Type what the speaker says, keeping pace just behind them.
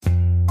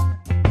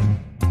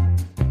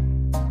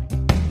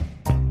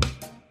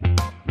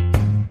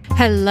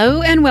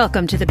Hello and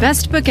welcome to The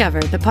Best Book Ever,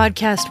 the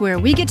podcast where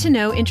we get to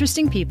know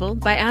interesting people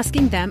by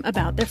asking them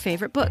about their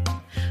favorite book.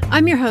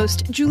 I'm your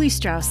host, Julie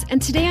Strauss,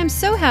 and today I'm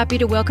so happy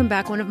to welcome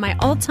back one of my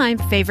all-time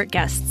favorite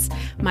guests,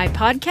 my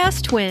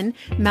podcast twin,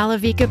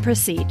 Malavika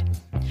Praseed.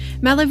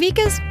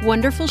 Malavika's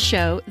wonderful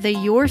show, the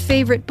Your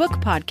Favorite Book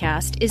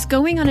podcast, is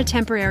going on a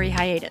temporary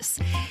hiatus.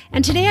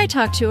 And today I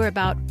talked to her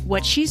about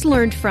what she's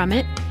learned from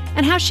it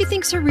and how she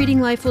thinks her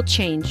reading life will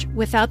change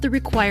without the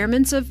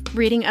requirements of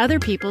reading other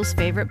people's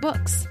favorite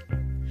books.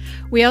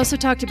 We also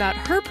talked about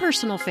her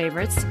personal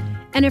favorites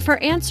and if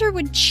her answer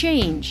would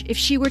change if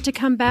she were to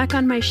come back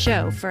on my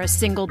show for a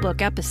single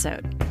book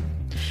episode.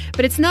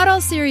 But it's not all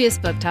serious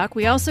book talk.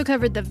 We also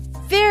covered the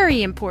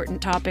very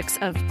important topics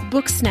of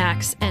book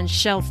snacks and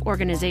shelf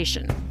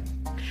organization.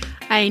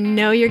 I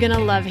know you're going to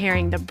love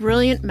hearing the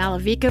brilliant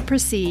Malavika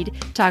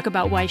Praseed talk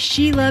about why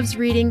she loves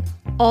reading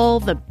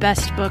all the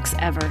best books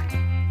ever.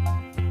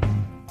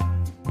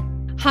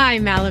 Hi,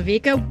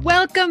 Malavika.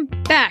 Welcome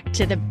back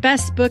to the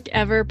Best Book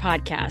Ever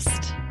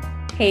podcast.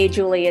 Hey,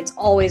 Julie. It's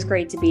always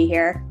great to be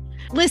here.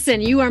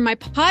 Listen, you are my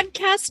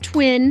podcast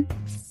twin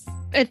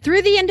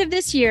through the end of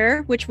this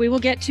year, which we will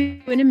get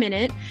to in a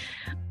minute.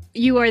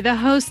 You are the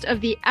host of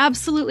the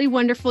absolutely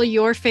wonderful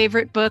Your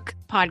Favorite Book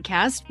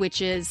podcast,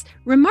 which is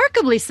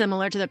remarkably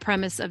similar to the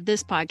premise of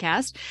this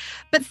podcast,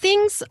 but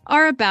things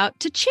are about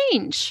to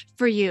change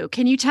for you.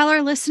 Can you tell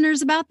our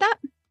listeners about that?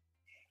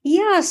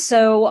 Yeah,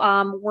 so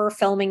we're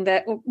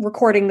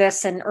recording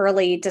this in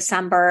early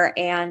December,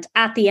 and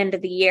at the end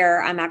of the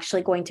year, I'm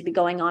actually going to be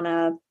going on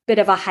a bit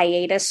of a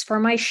hiatus for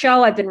my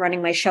show. I've been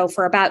running my show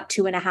for about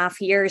 2.5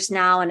 years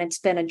now, and it's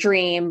been a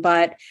dream,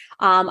 but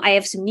I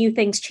have some new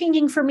things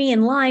changing for me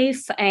in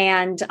life,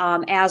 and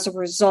as a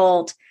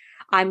result,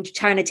 I'm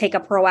trying to take a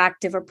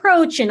proactive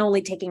approach and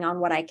only taking on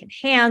what I can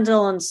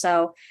handle, and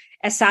so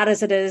as sad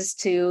as it is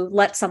to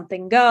let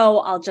something go,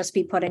 I'll just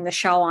be putting the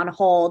show on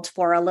hold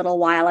for a little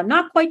while. I'm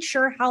not quite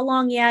sure how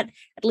long yet,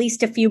 at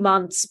least a few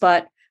months,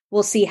 but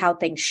we'll see how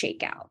things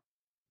shake out.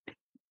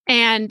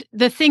 And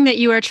the thing that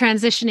you are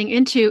transitioning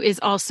into is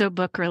also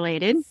book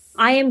related.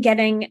 I am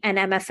getting an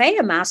MFA,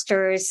 a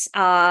master's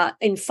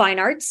in fine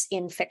arts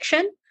in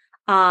fiction.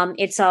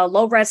 It's a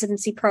low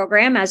residency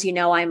program. As you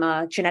know, I'm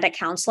a genetic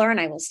counselor and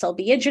I will still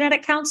be a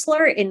genetic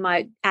counselor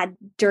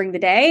during the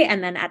day.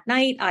 And then at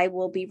night, I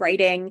will be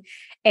writing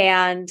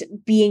and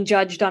being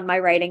judged on my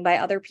writing by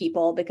other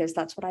people because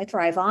that's what I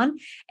thrive on.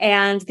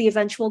 And the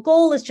eventual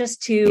goal is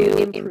just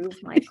to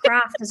improve my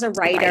craft as a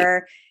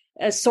writer,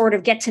 sort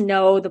of get to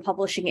know the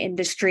publishing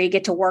industry,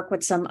 get to work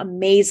with some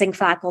amazing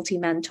faculty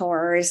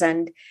mentors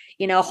and,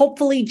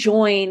 hopefully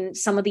join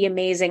some of the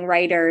amazing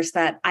writers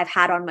that I've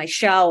had on my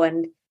show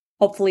and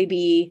hopefully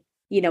be,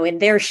 in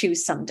their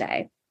shoes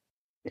someday.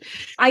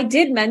 I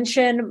did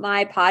mention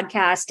my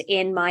podcast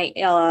in my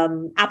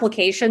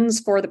applications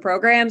for the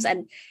programs,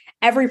 and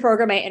every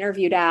program I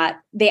interviewed at,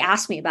 they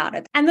asked me about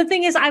it. And the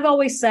thing is, I've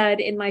always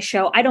said in my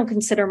show, I don't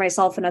consider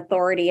myself an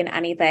authority in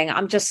anything.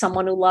 I'm just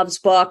someone who loves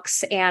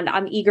books and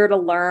I'm eager to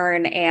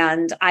learn,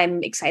 and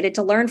I'm excited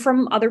to learn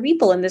from other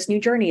people in this new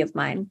journey of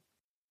mine.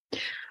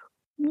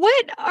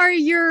 What are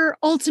your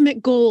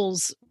ultimate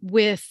goals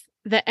with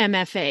the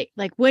MFA?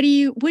 Like, what do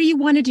you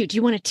want to do? Do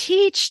you want to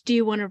teach? Do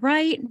you want to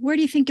write? Where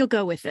do you think you'll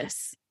go with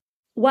this?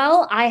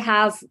 Well, I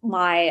have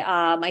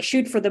my my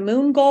shoot for the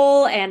moon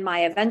goal and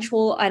my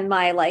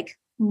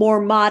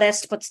more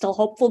modest but still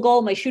hopeful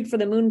goal. My shoot for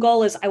the moon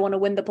goal is I want to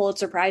win the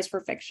Pulitzer Prize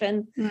for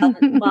fiction.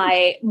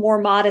 My more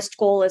modest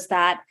goal is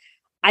that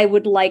I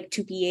would like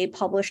to be a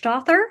published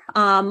author.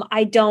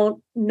 I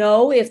don't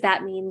know if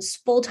that means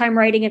full-time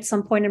writing at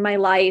some point in my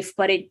life,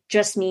 but it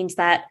just means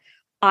that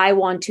I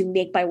want to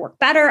make my work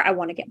better. I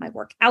want to get my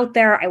work out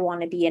there. I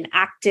want to be an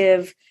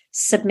active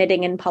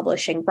submitting and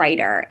publishing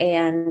writer.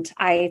 And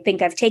I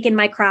think I've taken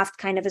my craft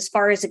kind of as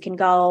far as it can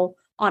go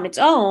on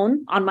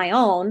my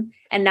own.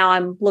 And now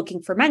I'm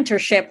looking for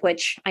mentorship,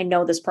 which I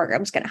know this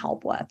program is going to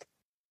help with.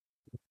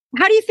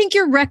 How do you think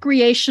your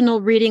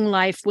recreational reading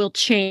life will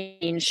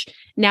change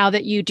now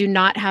that you do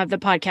not have the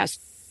podcast?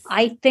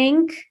 I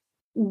think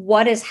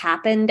what has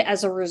happened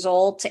as a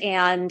result,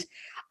 and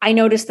I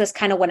noticed this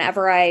kind of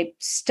whenever I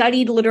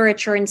studied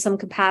literature in some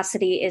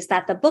capacity, is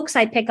that the books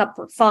I pick up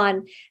for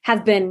fun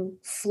have been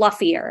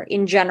fluffier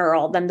in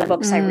general than the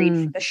books I read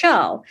for the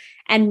show.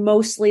 And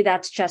mostly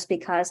that's just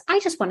because I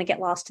just want to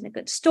get lost in a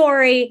good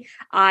story.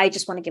 I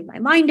just want to give my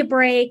mind a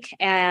break.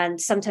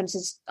 And sometimes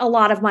it's a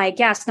lot of my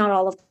guests, not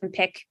all of them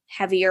pick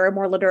heavier,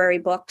 more literary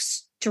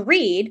books to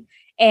read.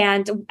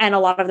 And a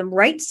lot of them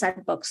write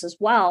said books as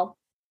well.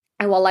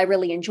 And while I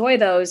really enjoy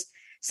those,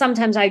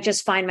 sometimes I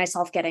just find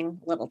myself getting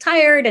a little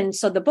tired. And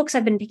so the books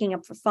I've been picking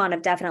up for fun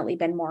have definitely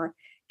been more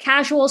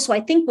casual. So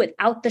I think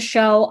without the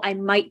show, I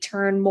might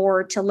turn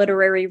more to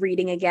literary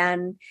reading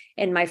again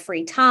in my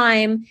free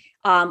time.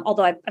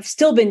 Although I've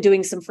still been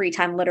doing some free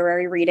time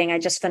literary reading. I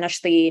just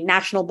finished the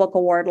National Book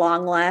Award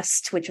long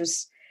list, which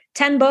was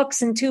 10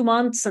 books in 2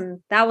 months.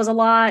 And that was a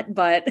lot,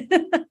 but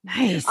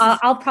nice.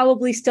 I'll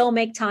probably still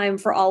make time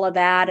for all of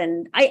that.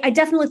 And I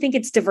definitely think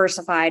it's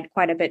diversified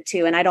quite a bit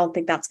too. And I don't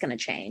think that's going to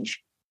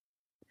change.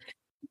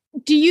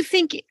 Do you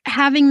think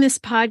having this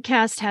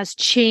podcast has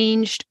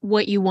changed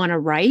what you want to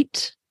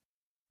write?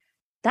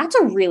 That's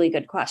a really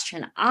good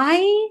question.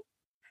 I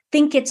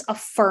think it's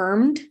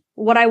affirmed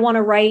what I want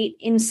to write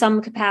in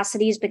some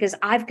capacities, because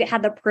I've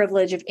had the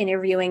privilege of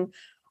interviewing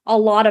a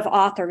lot of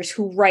authors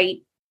who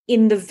write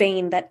in the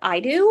vein that I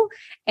do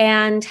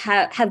and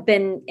have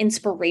been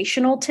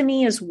inspirational to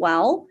me as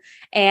well.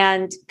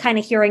 And kind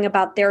of hearing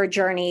about their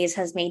journeys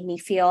has made me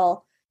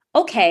feel,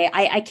 okay,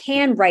 I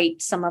can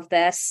write some of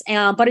this.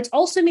 But it's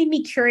also made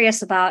me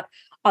curious about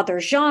other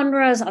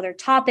genres, other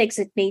topics.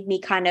 It made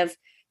me kind of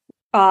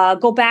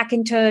go back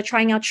into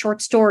trying out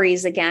short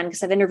stories again,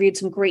 because I've interviewed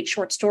some great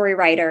short story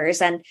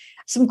writers and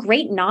some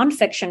great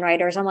nonfiction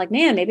writers. I'm like,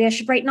 man, maybe I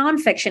should write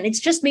nonfiction. It's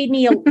just made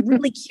me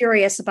really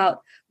curious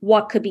about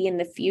what could be in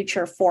the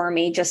future for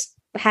me, just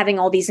having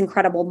all these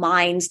incredible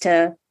minds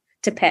to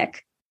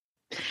pick.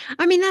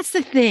 I mean, that's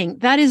the thing.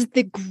 That is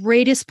the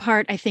greatest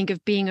part, I think,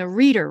 of being a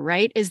reader,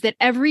 right? Is that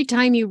every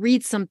time you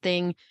read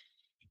something,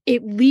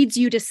 it leads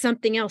you to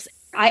something else.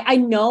 I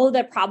know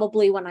that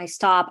probably when I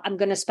stop, I'm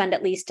going to spend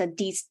at least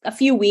a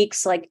few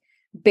weeks like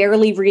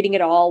barely reading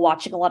at all,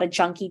 watching a lot of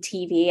junky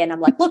TV. And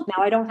I'm like, look,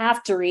 now I don't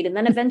have to read. And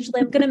then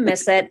eventually I'm going to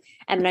miss it.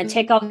 I'm going to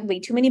take out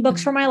way too many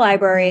books from my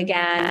library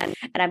again.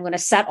 And I'm going to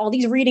set all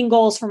these reading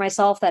goals for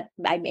myself that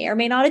I may or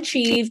may not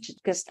achieve,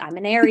 because I'm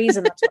an Aries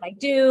and that's what I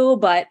do.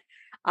 But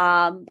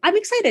I'm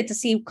excited to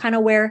see kind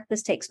of where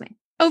this takes me.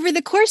 Over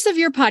the course of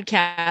your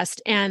podcast,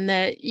 and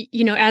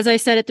as I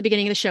said at the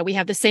beginning of the show, we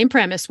have the same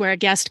premise where a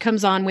guest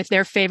comes on with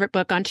their favorite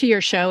book onto your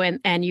show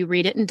and you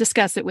read it and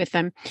discuss it with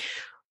them.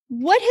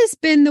 What has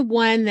been the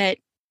one that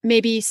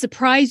maybe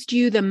surprised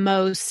you the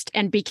most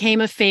and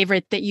became a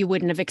favorite that you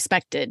wouldn't have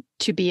expected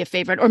to be a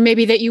favorite, or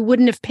maybe that you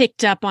wouldn't have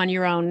picked up on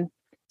your own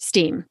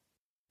steam?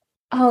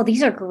 Oh,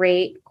 these are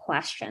great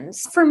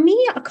questions. For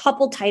me, a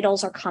couple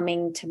titles are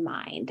coming to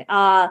mind.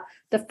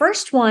 The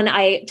first one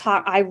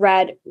I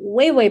read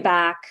way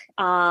back,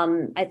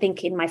 I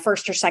think in my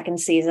first or second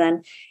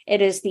season.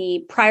 It is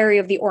The Priory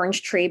of the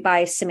Orange Tree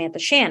by Samantha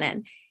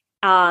Shannon.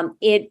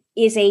 It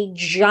is a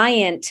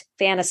giant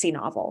fantasy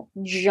novel,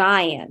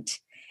 giant.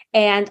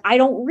 And I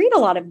don't read a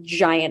lot of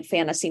giant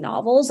fantasy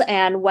novels.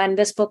 And when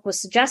this book was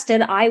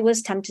suggested, I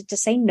was tempted to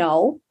say,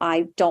 no,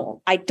 I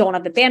don't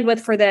have the bandwidth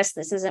for this.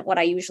 This isn't what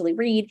I usually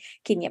read.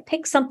 Can you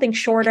pick something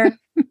shorter?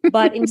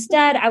 But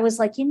instead I was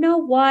like, you know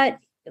what?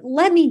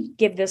 Let me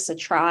give this a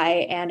try.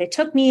 And it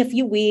took me a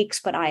few weeks,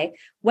 but I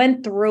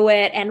went through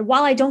it. And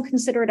while I don't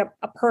consider it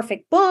a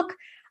perfect book,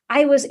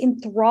 I was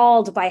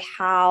enthralled by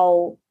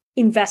how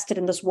invested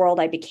in this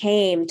world I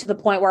became, to the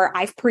point where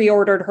I've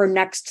pre-ordered her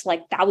next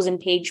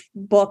 1,000-page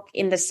book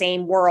in the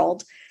same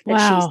world that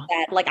she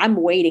said. Like, I'm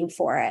waiting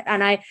for it.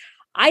 And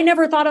I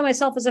never thought of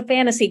myself as a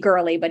fantasy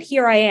girly, but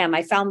here I am.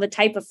 I found the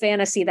type of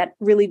fantasy that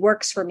really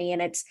works for me.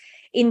 And it's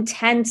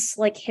intense,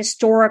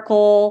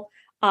 historical,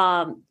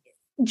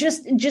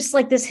 just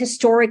like this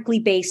historically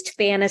based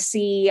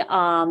fantasy,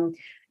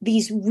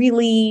 these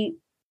really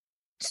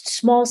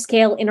small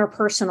scale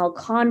interpersonal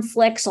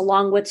conflicts,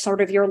 along with sort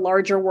of your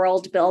larger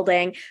world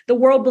building. The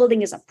world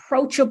building is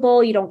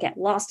approachable. You don't get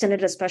lost in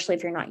it, especially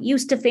if you're not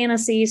used to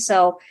fantasy.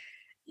 So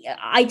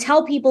I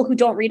tell people who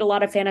don't read a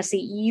lot of fantasy,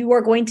 you are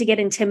going to get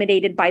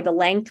intimidated by the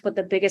length. But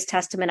the biggest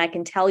testament I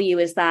can tell you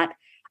is that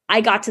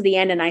I got to the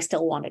end and I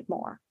still wanted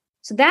more.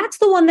 So that's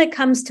the one that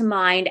comes to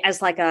mind as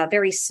a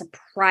very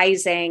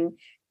surprising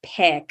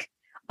pick.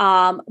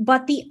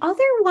 But the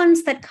other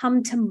ones that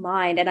come to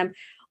mind, and I'm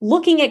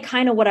looking at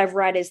kind of what I've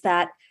read, is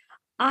that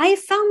I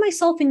found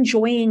myself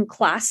enjoying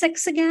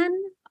classics again,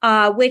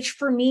 which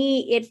for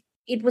me,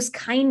 it was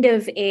kind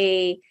of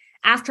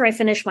after I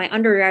finished my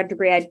undergrad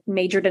degree, I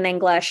majored in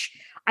English.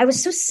 I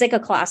was so sick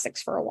of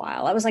classics for a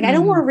while. I was like, I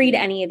don't want to read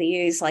any of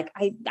these.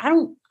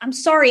 I'm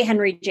sorry,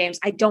 Henry James.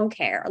 I don't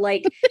care.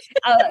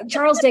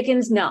 Charles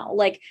Dickens, no.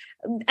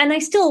 And I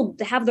still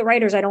have the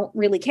writers I don't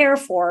really care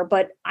for,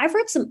 but I've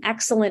read some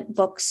excellent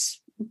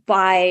books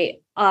by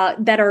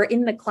that are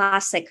in the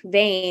classic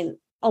vein.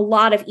 A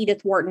lot of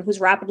Edith Wharton, who's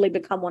rapidly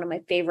become one of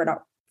my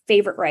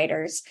favorite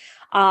writers.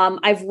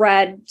 I've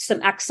read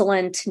some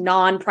excellent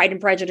non-Pride and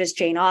Prejudice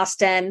Jane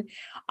Austen.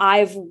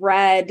 I've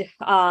read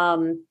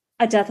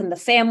A Death in the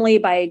Family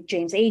by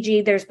James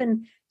Agee. There's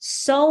been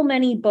so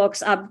many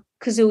books,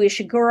 Kazuo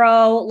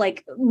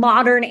Ishiguro,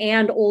 modern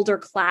and older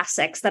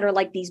classics that are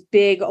these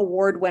big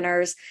award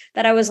winners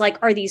that I was like,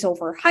 are these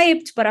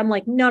overhyped? But I'm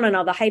like,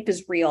 no, the hype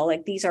is real.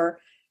 These are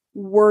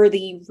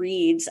worthy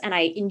reads, and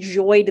I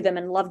enjoyed them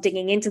and loved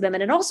digging into them.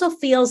 And it also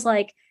feels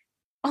like,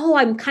 oh,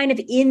 I'm kind of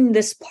in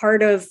this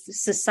part of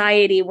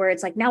society where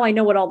it's now I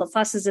know what all the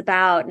fuss is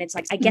about. And it's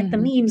I get the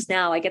memes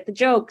now, I get the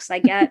jokes,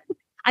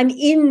 I'm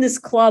in this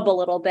club a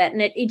little bit.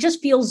 And it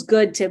just feels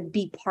good to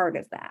be part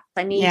of that.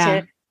 I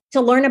need to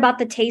learn about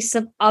the tastes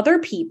of other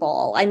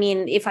people. I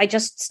mean, if I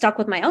just stuck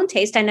with my own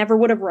taste, I never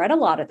would have read a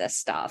lot of this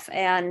stuff.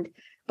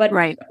 But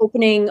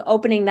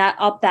opening that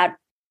up, that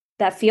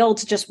field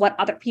to just what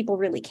other people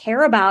really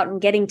care about and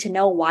getting to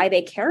know why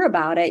they care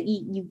about it,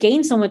 you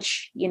gain so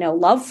much,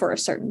 love for a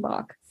certain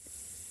book.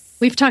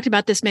 We've talked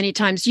about this many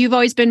times. You've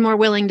always been more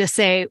willing to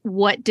say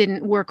what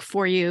didn't work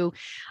for you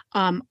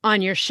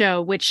on your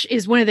show, which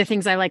is one of the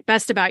things I like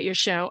best about your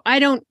show. I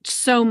don't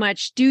so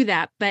much do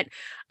that, but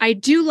I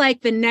do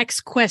like the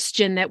next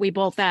question that we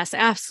both ask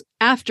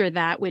after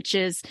that, which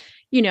is,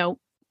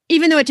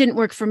 even though it didn't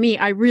work for me,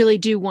 I really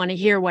do want to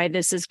hear why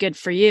this is good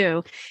for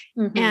you.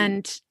 Mm-hmm.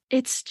 And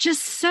it's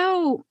just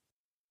so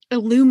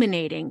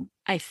illuminating,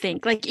 I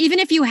think. Like, even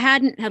if you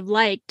hadn't have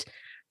liked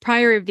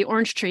Priory of the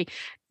Orange Tree,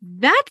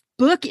 that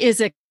book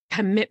is a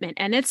commitment.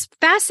 And it's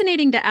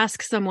fascinating to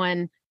ask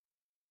someone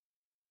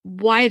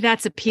why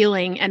that's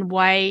appealing and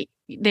why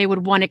they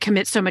would want to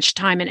commit so much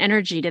time and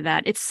energy to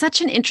that. It's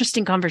such an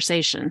interesting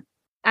conversation.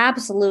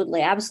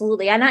 Absolutely.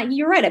 Absolutely. And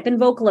you're right. I've been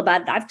vocal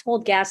about it. I've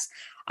told guests,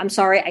 I'm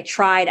sorry, I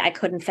tried, I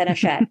couldn't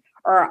finish it.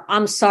 Or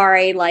I'm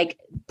sorry, like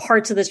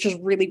parts of this just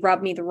really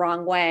rubbed me the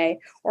wrong way.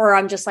 Or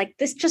I'm just like,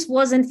 this just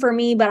wasn't for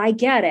me, but I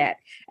get it.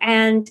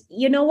 And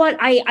you know what?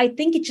 I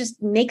think it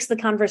just makes the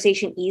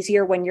conversation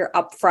easier when you're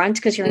upfront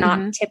because you're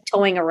not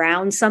tiptoeing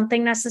around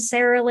something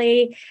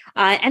necessarily.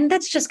 And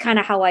that's just kind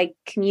of how I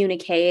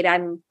communicate.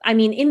 I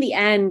mean, in the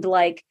end,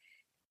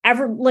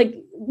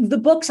 the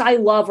books I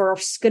love are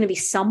going to be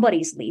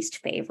somebody's least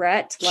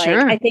favorite.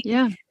 Sure. I think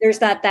there's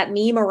that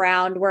meme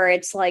around where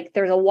it's like,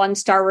 there's a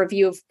 1-star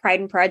review of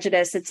Pride and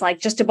Prejudice. It's like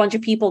just a bunch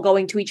of people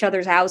going to each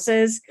other's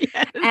houses.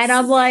 Yes. And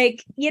I'm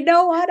like, you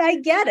know what? I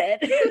get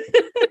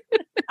it.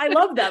 I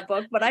love that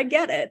book, but I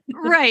get it.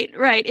 Right.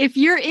 If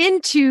you're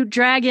into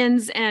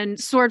dragons and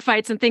sword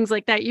fights and things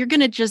like that, you're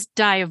going to just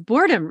die of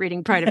boredom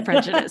reading Pride and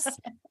Prejudice.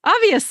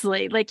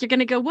 Obviously, like you're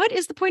going to go, what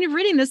is the point of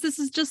reading this? This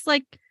is just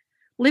like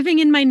living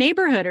in my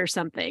neighborhood or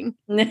something.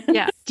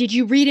 Yeah. Did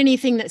you read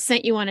anything that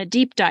sent you on a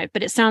deep dive?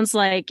 But it sounds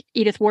like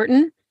Edith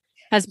Wharton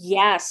has.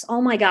 Yes.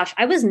 Oh my gosh.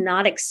 I was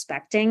not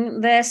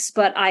expecting this,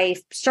 but I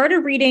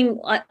started reading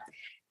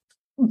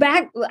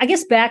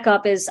back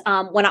up is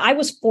when I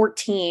was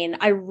 14,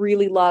 I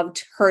really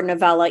loved her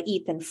novella,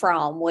 Ethan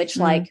Frome, which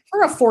like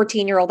for a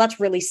 14-year-old, that's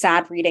really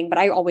sad reading, but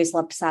I always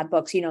loved sad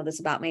books. You know this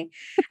about me.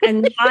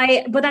 And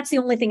but that's the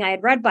only thing I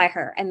had read by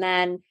her. And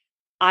then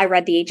I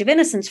read The Age of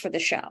Innocence for the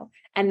show.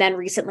 And then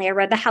recently I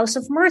read The House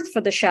of Mirth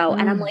for the show.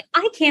 And I'm like,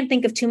 I can't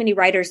think of too many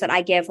writers that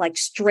I give like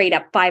straight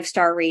up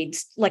 5-star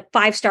reads, like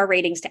 5-star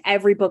ratings to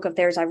every book of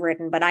theirs I've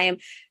written. But I am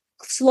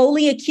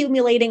slowly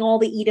accumulating all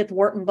the Edith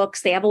Wharton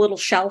books. They have a little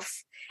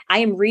shelf. I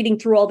am reading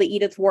through all the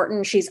Edith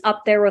Wharton. She's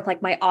up there with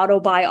like my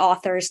auto-buy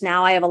authors.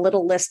 Now I have a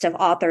little list of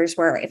authors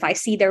where if I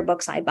see their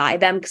books, I buy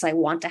them because I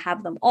want to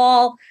have them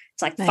all.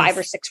 It's like 5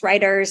 or 6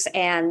 writers,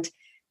 and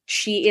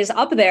she is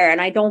up there.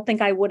 And I don't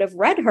think I would have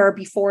read her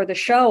before the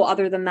show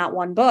other than that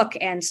one book.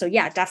 And so,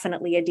 yeah,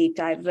 definitely a deep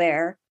dive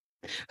there.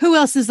 Who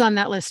else is on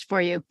that list for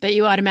you that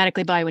you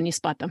automatically buy when you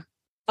spot them?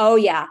 Oh,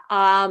 yeah.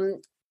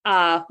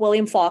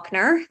 William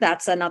Faulkner.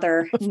 That's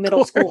another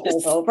middle school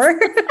holdover.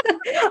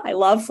 I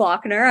love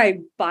Faulkner. I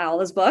buy all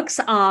his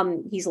books.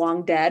 He's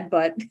long dead,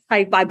 but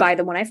I buy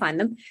them when I find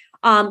them.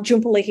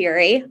 Jhumpa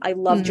Lahiri. I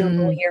love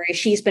Jhumpa Lahiri.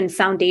 She's been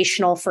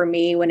foundational for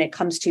me when it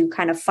comes to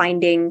kind of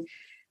finding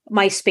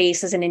my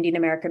space as an Indian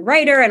American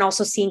writer and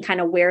also seeing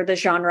kind of where the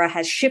genre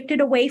has shifted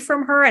away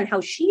from her and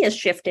how she has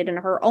shifted in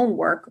her own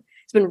work.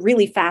 It's been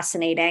really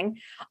fascinating.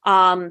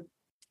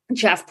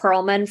 Jeff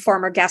Pearlman,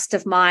 former guest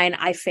of mine,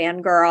 I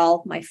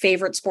fangirl, my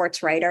favorite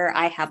sports writer.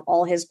 I have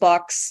all his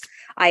books.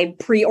 I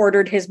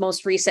pre-ordered his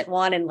most recent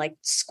one and like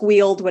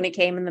squealed when it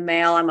came in the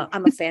mail. I'm a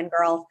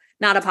fangirl,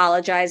 not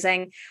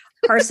apologizing.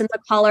 Carson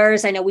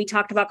McCullers. I know we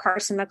talked about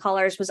Carson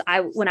McCullers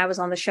when I was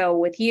on the show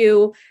with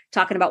you,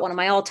 talking about one of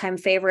my all-time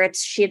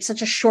favorites. She had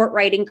such a short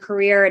writing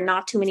career and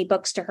not too many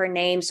books to her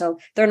name, so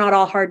they're not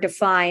all hard to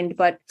find,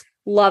 but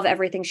love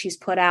everything she's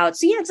put out.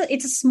 So yeah,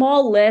 it's a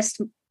small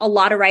list. A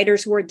lot of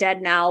writers who are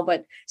dead now,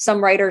 but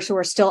some writers who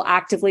are still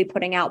actively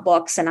putting out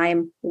books, and I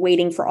am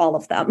waiting for all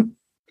of them.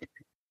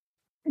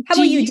 How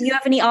about you? Do you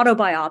have any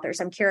auto-buy authors?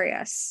 I'm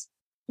curious.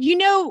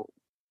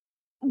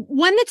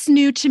 One that's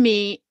new to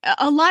me,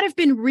 a lot have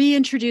been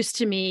reintroduced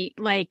to me.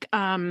 Like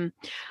I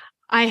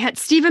had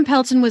Stephen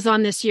Pelton was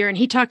on this year and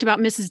he talked about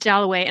Mrs.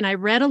 Dalloway, and I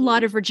read a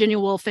lot of Virginia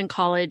Woolf in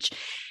college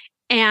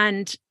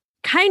and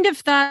kind of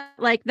thought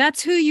like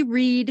that's who you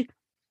read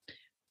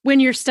when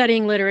you're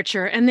studying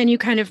literature, and then you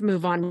kind of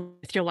move on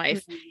with your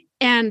life. Mm-hmm.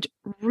 And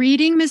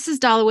reading Mrs.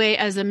 Dalloway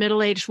as a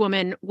middle-aged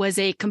woman was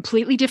a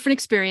completely different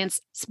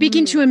experience.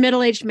 Speaking to a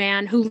middle-aged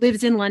man who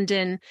lives in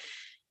London,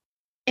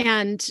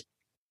 and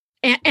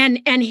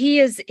he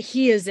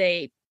is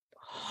a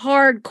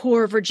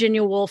hardcore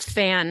Virginia Woolf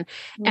fan.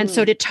 And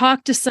so to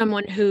talk to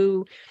someone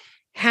who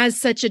has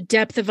such a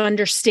depth of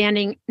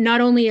understanding, not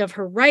only of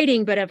her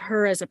writing, but of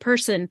her as a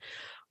person,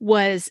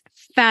 was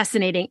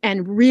fascinating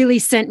and really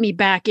sent me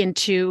back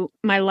into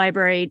my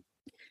library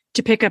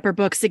to pick up her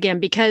books again,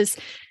 because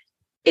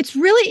it's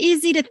really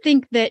easy to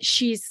think that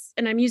she's,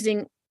 and I'm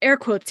using air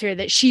quotes here,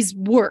 that she's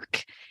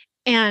work.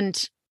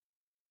 And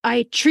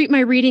I treat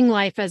my reading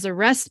life as a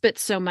respite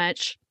so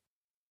much.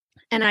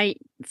 And I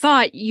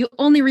thought you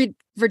only read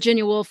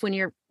Virginia Woolf when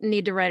you're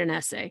need to write an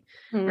essay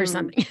or Mm.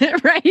 something,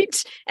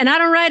 right? And I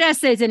don't write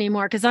essays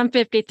anymore because I'm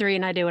 53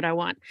 and I do what I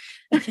want.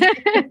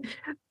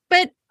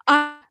 But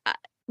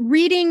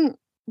reading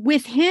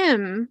with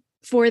him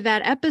for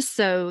that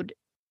episode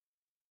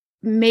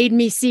made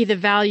me see the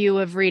value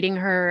of reading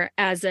her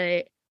as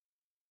a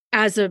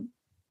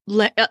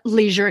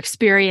leisure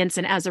experience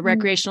and as a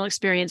recreational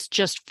experience,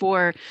 just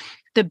for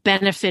the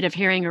benefit of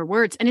hearing her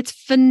words. And it's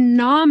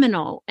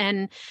phenomenal,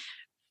 and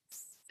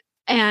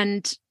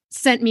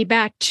sent me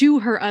back to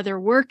her other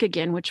work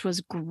again, which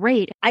was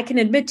great. I can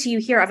admit to you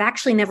here, I've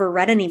actually never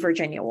read any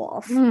Virginia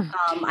Woolf.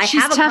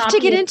 She's tough to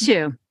get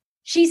into.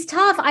 She's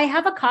tough. I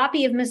have a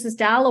copy of Mrs.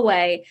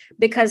 Dalloway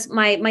because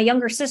my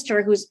younger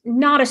sister, who's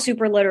not a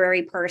super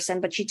literary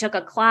person, but she took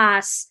a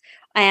class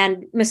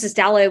and Mrs.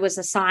 Dalloway was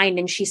assigned,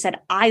 and she said,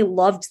 I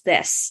loved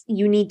this.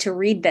 You need to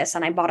read this.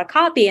 And I bought a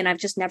copy, and I've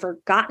just never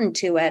gotten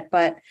to it.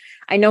 But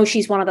I know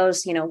she's one of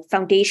those,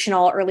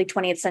 foundational early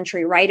 20th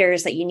century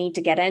writers that you need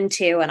to get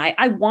into. And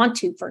I want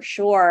to, for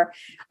sure.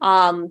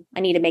 I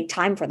need to make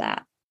time for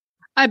that.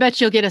 I bet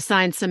you'll get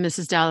assigned some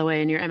Mrs.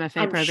 Dalloway in your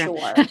MFA program.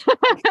 Sure.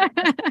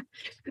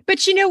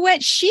 But you know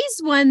what? She's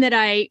one that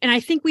I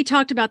think we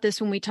talked about this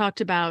when we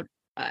talked about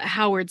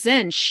Howard's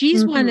End.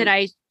 She's one that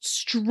I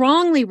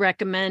strongly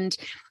recommend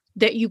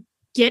that you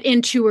get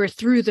into her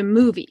through the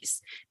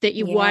movies, that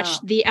you watch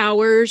The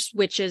Hours,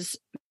 which is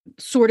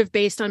sort of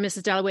based on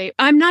Mrs. Dalloway.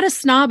 I'm not a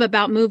snob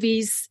about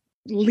movies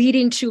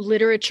leading to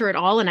literature at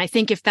all. And I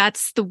think if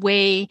that's the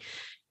way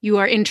you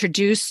are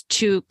introduced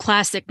to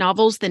classic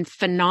novels, then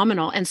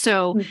phenomenal. And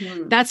so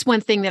that's one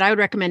thing that I would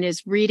recommend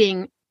is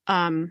reading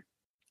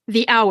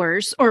The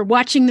Hours, or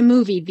watching the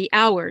movie The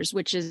Hours,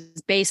 which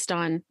is based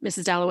on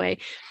Mrs. Dalloway.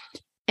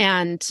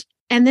 And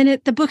then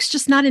the book's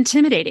just not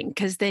intimidating,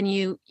 because then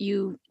you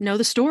know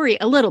the story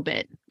a little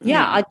bit.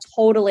 Yeah, I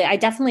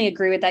definitely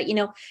agree with that.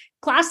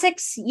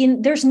 Classics,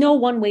 there's no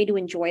one way to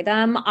enjoy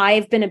them.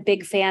 I've been a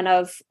big fan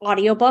of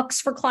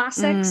audiobooks for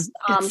classics.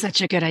 It's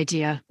such a good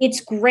idea. It's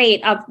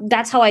great.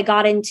 That's how I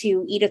got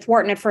into Edith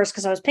Wharton at first,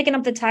 because I was picking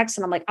up the text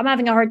and I'm like, I'm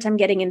having a hard time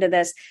getting into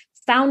this.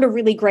 Found a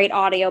really great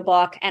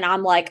audiobook, and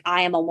I'm like,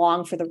 I am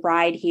along for the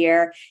ride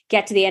here.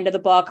 Get to the end of the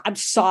book, I'm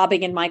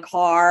sobbing in my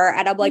car,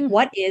 and I'm like,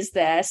 what is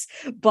this?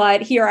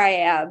 But here I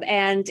am.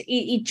 And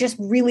it just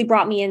really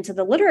brought me into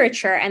the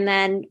literature. And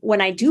then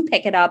when I do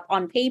pick it up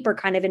on paper,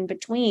 kind of in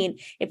between,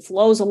 it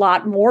flows a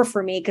lot more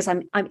for me, because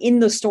I'm in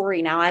the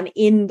story now. I'm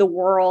in the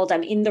world.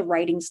 I'm in the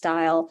writing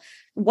style.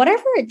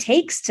 Whatever it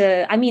takes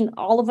to,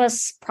 all of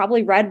us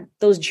probably read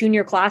those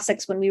junior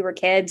classics when we were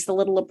kids, the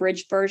little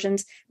abridged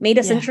versions made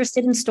us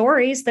interested in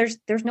stories.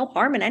 There's no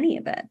harm in any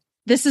of it.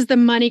 This is the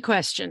money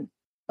question.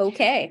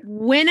 Okay.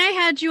 When I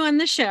had you on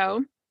the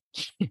show,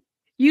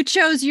 you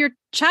chose your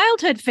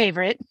childhood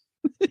favorite.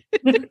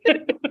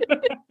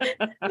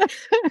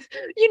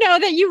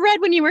 That you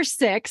read when you were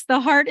 6, The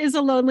Heart is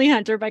a Lonely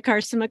Hunter by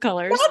Carson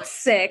McCullers. Not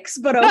 6,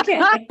 but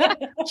okay.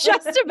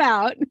 Just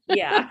about.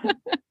 Yeah.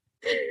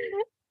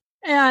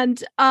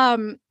 And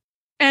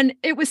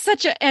it was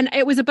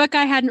it was a book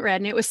I hadn't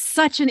read, and it was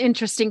such an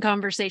interesting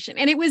conversation.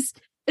 And it was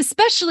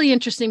especially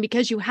interesting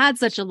because you had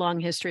such a long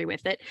history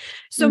with it.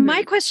 So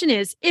my question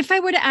is, if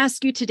I were to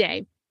ask you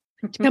today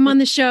to come on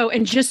the show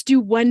and just do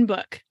one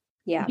book,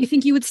 do you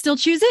think you would still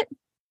choose it?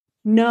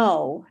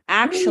 No,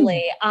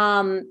 actually.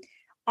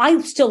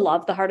 I still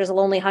love The Heart is a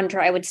Lonely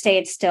Hunter. I would say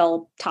it's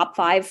still top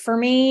 5 for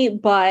me,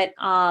 but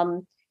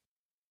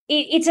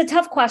it's a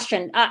tough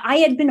question. I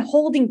had been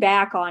holding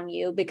back on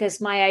you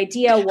because my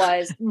idea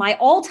was my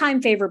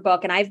all-time favorite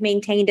book, and I've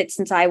maintained it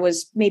since I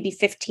was maybe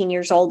 15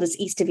 years old, is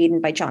East of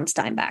Eden by John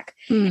Steinbeck.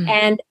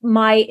 And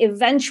my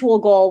eventual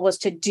goal was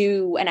to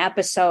do an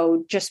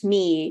episode, just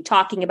me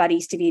talking about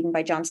East of Eden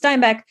by John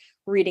Steinbeck,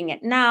 reading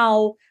it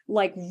now,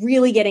 like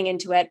really getting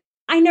into it.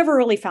 I never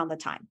really found the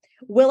time.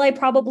 Will I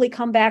probably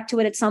come back to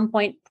it at some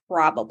point?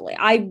 Probably.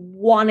 I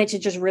wanted to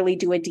just really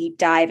do a deep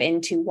dive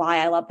into why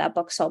I love that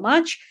book so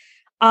much.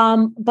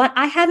 But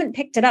I haven't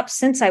picked it up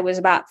since I was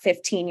about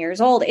 15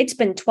 years old. It's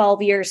been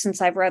 12 years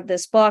since I've read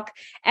this book.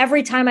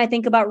 Every time I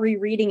think about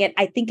rereading it,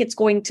 I think it's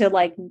going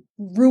to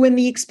ruin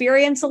the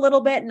experience a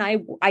little bit. And I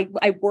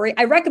worry.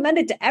 I recommend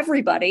it to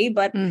everybody,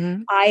 but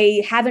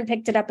I haven't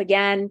picked it up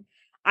again.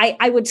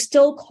 I would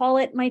still call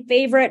it my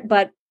favorite,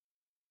 but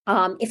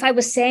if I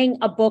was saying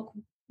a book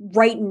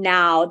right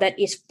now that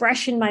is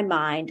fresh in my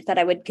mind that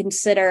I would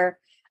consider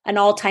an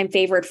all-time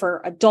favorite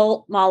for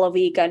adult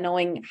Malavika,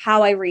 knowing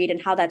how I read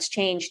and how that's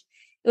changed,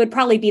 it would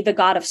probably be The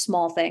God of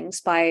Small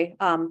Things by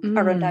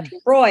Arundhati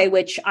Roy,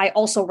 which I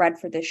also read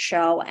for this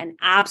show and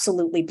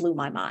absolutely blew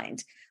my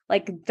mind.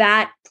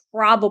 That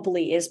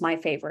probably is my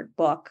favorite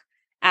book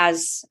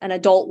as an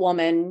adult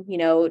woman,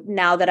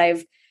 now that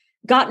I've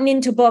gotten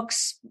into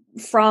books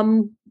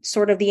from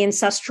sort of the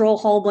ancestral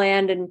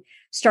homeland and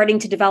starting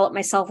to develop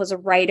myself as a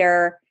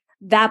writer.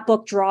 That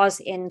book draws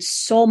in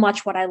so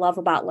much what I love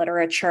about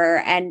literature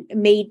and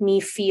made me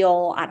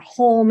feel at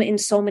home in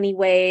so many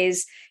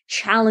ways,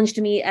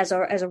 challenged me as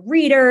a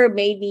reader,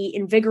 made me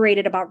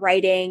invigorated about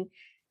writing,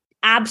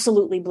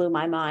 absolutely blew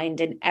my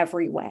mind in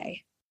every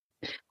way.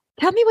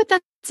 Tell me what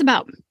that's It's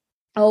about.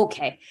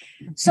 Okay.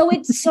 So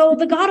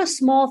the God of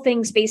Small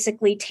Things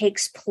basically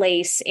takes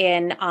place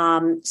in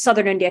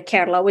southern India,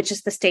 Kerala, which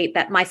is the state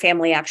that my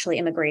family actually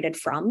immigrated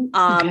from.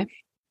 Okay.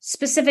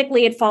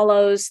 Specifically, it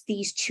follows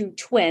these two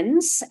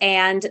twins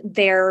and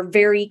their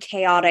very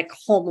chaotic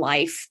home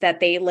life that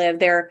they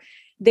live.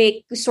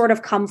 They sort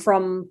of come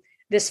from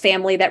this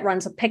family that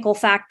runs a pickle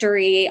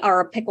factory or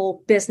a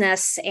pickle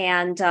business,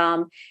 and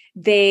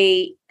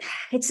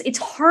it's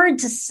hard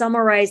to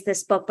summarize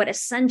this book, but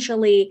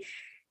essentially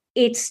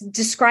it's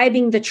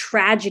describing the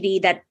tragedy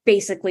that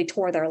basically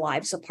tore their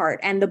lives apart.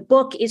 And the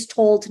book is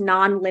told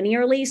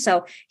non-linearly.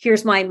 So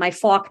here's my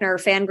Faulkner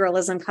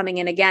fangirlism coming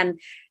in again.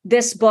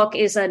 This book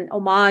is an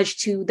homage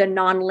to the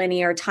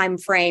non-linear time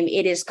frame.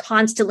 It is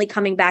constantly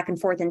coming back and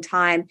forth in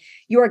time.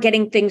 You are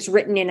getting things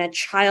written in a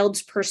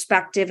child's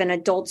perspective, an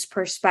adult's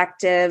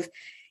perspective.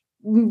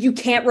 You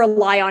can't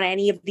rely on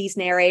any of these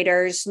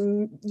narrators.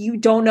 You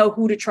don't know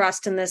who to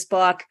trust in this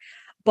book.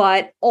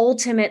 But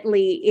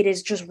ultimately, it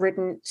is just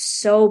written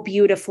so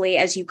beautifully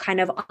as you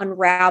kind of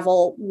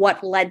unravel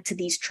what led to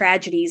these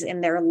tragedies in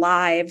their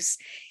lives.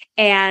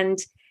 And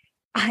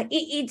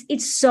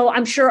it's so,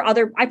 I'm sure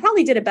I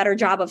probably did a better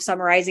job of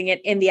summarizing it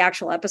in the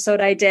actual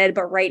episode I did.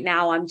 But right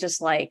now, I'm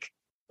just like,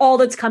 all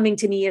that's coming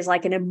to me is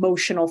like an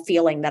emotional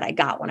feeling that I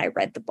got when I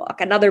read the book.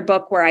 Another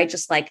book where I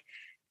just like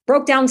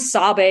broke down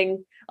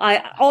sobbing.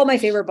 All my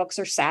favorite books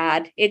are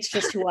sad. It's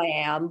just who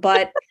I am.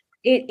 But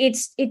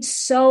it's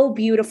so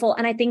beautiful.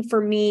 And I think for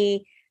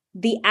me,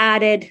 the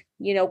added,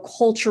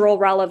 cultural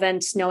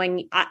relevance,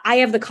 knowing I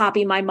have the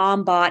copy my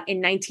mom bought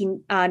in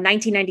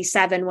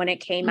 1997 when it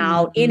came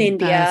out in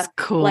India, that's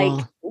cool.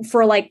 like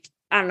for like,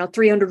 I don't know,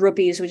 300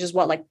 rupees, which is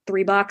what, like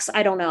 $3?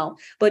 I don't know.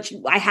 But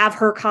I have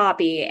her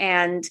copy.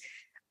 And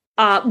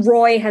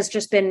Roy has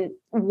just been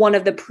one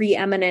of the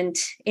preeminent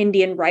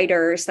Indian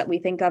writers that we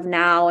think of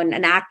now, and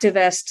an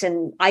activist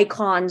and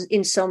icons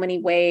in so many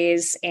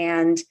ways.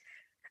 And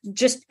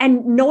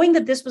knowing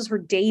that this was her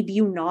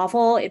debut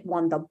novel, it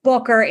won the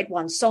Booker, it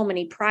won so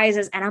many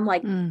prizes. And I'm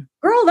like,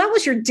 girl, that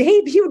was your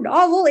debut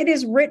novel. It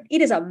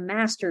is a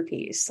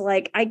masterpiece.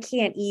 Like, I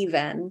can't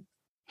even.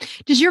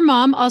 Does your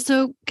mom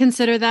also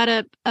consider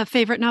that a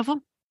favorite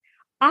novel?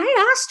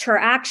 I asked her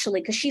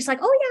actually, because she's like,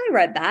 oh yeah, I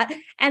read that.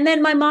 And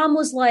then my mom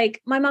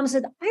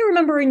said, I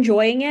remember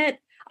enjoying it.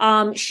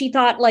 She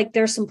thought like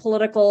there's some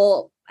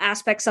political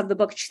aspects of the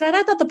book. She said,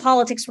 I thought the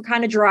politics were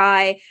kind of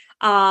dry.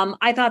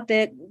 I thought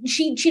that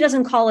she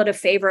doesn't call it a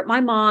favorite. My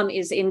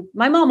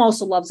mom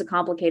also loves a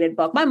complicated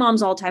book. My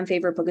mom's all-time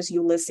favorite book is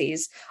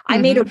Ulysses. I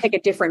made her pick a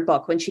different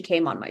book when she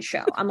came on my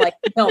show. I'm like,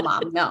 no,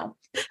 Mom, no.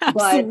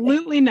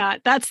 Absolutely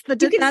not. You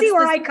can see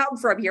where I come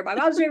from here. My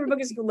mom's favorite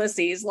book is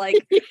Ulysses.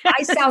 Like, yes.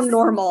 I sound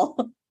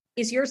normal.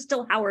 Is yours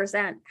still Howard's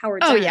End?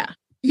 Oh, yeah.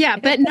 Yeah,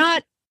 but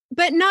not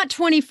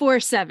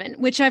 24/7,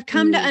 which I've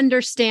come to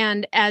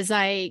understand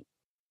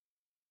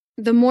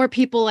the more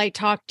people I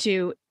talk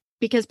to,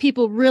 because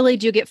people really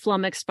do get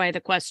flummoxed by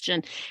the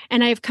question.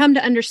 And I've come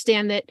to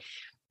understand that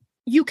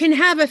you can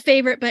have a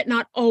favorite, but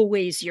not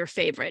always your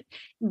favorite.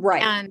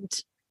 Right. And,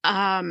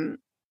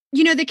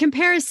 the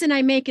comparison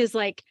I make is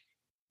like,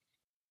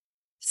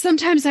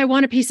 sometimes I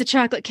want a piece of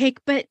chocolate cake,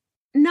 but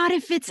not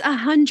if it's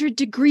 100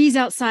 degrees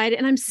outside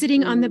and I'm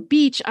sitting on the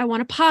beach. I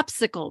want a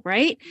popsicle,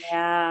 right?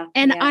 Yeah.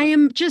 And I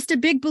am just a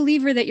big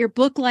believer that your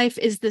book life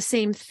is the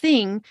same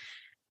thing.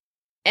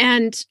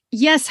 And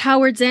yes,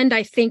 Howard's End,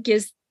 I think,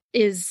 is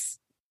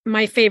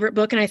my favorite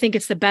book. And I think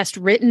it's the best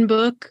written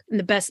book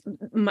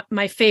and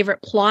my favorite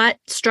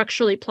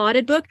structurally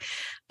plotted book.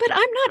 But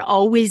I'm not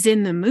always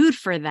in the mood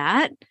for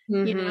that,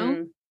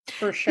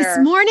 For sure. This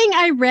morning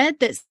I read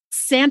that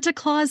Santa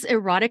Claus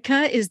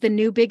erotica is the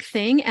new big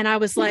thing. And I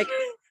was like,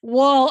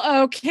 well,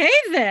 okay,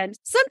 then.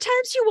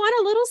 Sometimes you want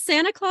a little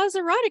Santa Claus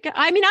erotica.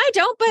 I mean, I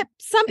don't, but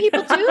some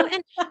people do.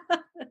 And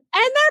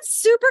that's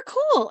super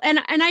cool.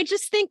 And I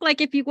just think,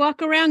 like, if you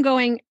walk around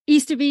going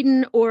East of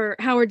Eden or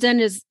Howard's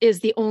End is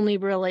the only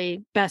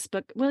really best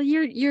book, well,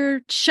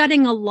 you're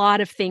shutting a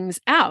lot of things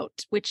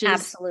out, which is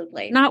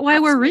absolutely not why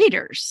we're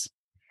readers.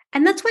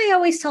 And that's why I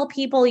always tell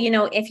people,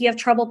 if you have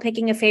trouble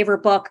picking a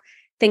favorite book,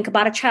 think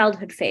about a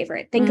childhood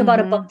favorite. Think about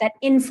a book that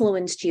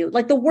influenced you.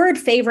 Like, the word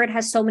favorite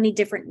has so many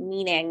different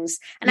meanings.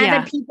 And I've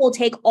had people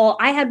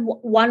I had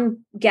one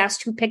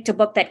guest who picked a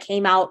book that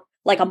came out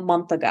like a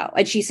month ago.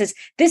 And she says,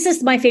 this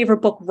is my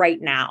favorite book right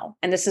now.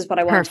 And this is what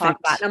I want to talk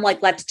about. And I'm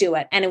like, let's do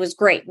it. And it was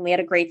great. And we had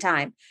a great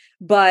time.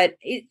 But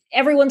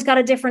everyone's got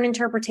a different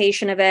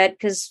interpretation of it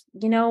because,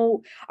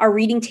 our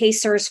reading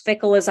tastes are as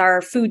fickle as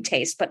our food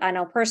taste. But I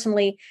know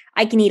personally,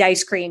 I can eat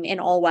ice cream in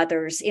all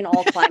weathers, in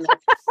all climates.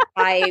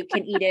 I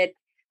can eat it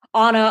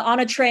on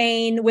a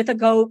train, with a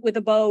goat, with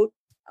a boat,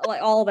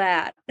 like all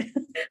that.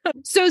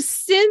 So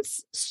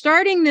since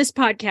starting this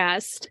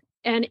podcast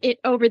and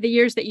over the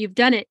years that you've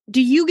done it,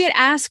 do you get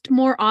asked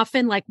more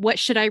often, like, what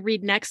should I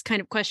read next kind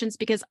of questions?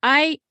 Because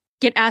I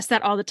get asked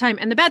that all the time.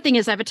 And the bad thing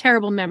is I have a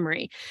terrible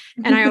memory.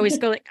 And I always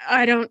go like,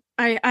 I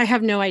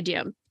have no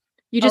idea.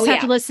 You just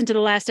have to listen to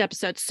the last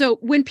episode. So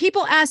when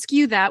people ask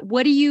you that,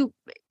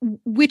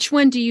 which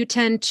one do you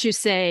tend to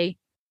say,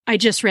 I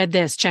just read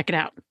this, check it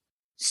out.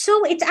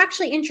 So it's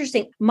actually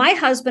interesting. My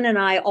husband and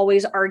I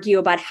always argue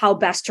about how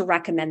best to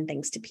recommend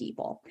things to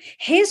people.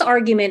 His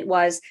argument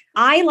was,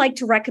 I like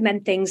to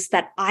recommend things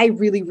that I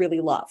really, really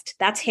loved.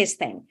 That's his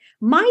thing.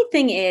 My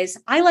thing is,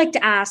 I like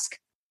to ask,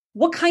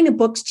 what kind of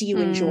books do you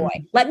enjoy?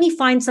 Let me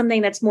find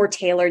something that's more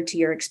tailored to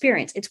your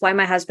experience. It's why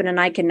my husband and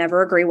I can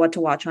never agree what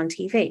to watch on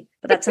TV,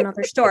 but that's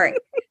another story.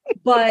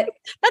 But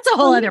that's a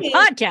whole other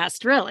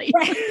podcast, really.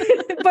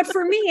 But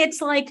for me,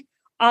 it's like,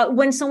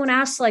 when someone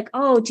asks like,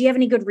 oh, do you have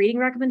any good reading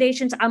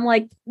recommendations? I'm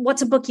like,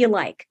 what's a book you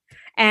like?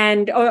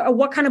 And or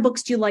what kind of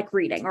books do you like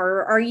reading?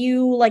 Or are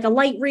you like a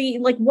light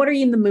read? Like, what are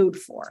you in the mood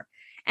for?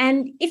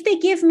 And if they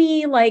give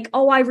me like,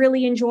 oh, I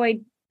really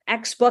enjoyed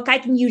X book, I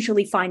can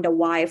usually find a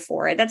why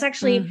for it. That's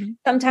actually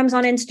sometimes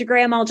on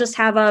Instagram, I'll just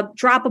have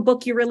drop a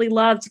book you really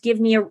loved.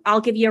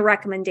 I'll give you a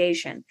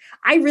recommendation.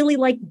 I really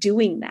like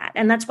doing that.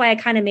 And that's why I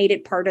kind of made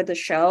it part of the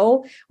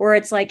show where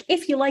it's like,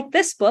 if you like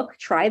this book,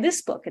 try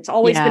this book. It's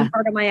always been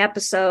part of my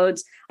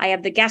episodes. I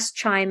have the guests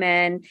chime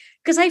in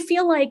because I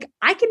feel like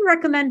I can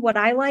recommend what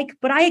I like,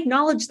 but I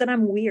acknowledge that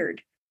I'm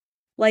weird.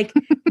 Like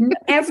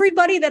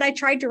everybody that I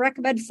tried to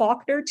recommend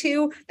Faulkner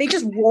to, they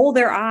just roll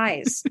their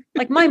eyes.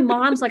 Like my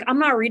mom's like, I'm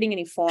not reading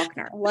any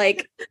Faulkner.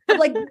 Like, I'm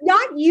like,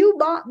 not you,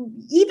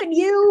 mom, even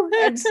you.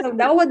 And so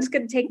no one's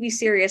going to take me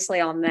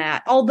seriously on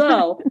that.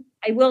 Although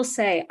I will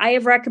say I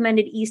have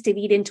recommended East of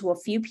Eden to a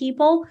few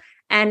people,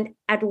 and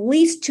at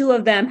least two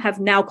of them have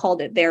now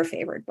called it their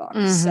favorite book.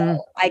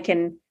 So I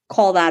can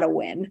call that a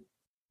win.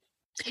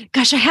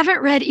 Gosh, I haven't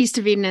read East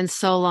of Eden in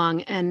so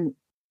long, and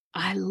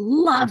I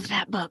love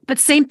that book, but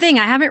same thing.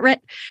 I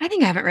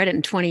think I haven't read it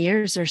in 20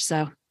 years or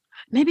so.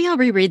 Maybe I'll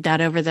reread that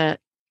over the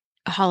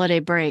holiday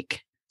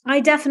break.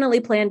 I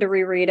definitely plan to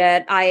reread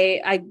it.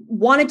 I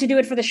wanted to do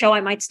it for the show. I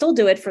might still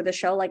do it for the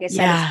show. Like I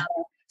said, it's not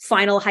a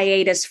final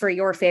hiatus for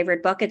your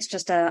favorite book. It's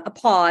just a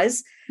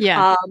pause.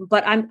 Yeah.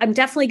 But I'm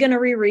definitely going to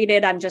reread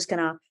it. I'm just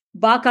going to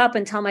buck up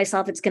and tell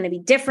myself it's going to be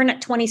different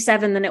at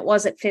 27 than it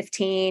was at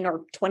 15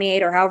 or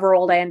 28 or however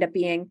old I end up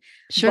being.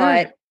 Sure.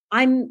 But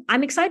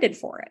I'm excited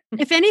for it.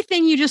 If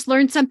anything, you just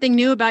learned something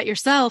new about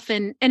yourself.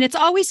 And it's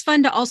always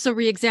fun to also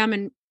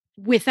re-examine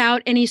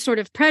without any sort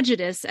of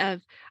prejudice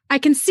of, I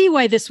can see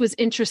why this was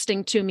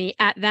interesting to me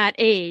at that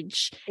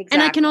age. Exactly.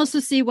 And I can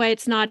also see why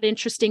it's not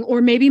interesting or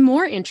maybe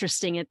more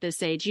interesting at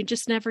this age. You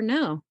just never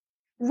know.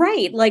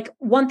 Right. Like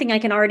one thing I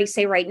can already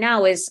say right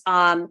now is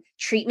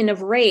treatment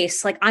of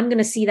race. Like I'm going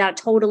to see that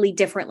totally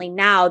differently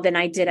now than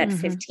I did at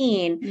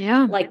 15.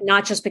 Yeah. Like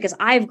not just because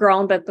I've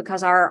grown, but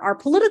because our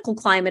political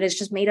climate has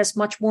just made us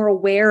much more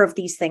aware of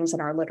these things in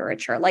our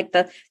literature. Like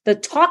the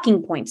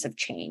talking points have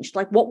changed.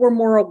 Like what we're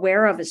more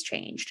aware of has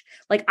changed.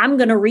 Like I'm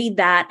going to read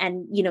that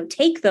and,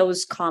 take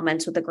those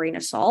comments with a grain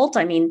of salt.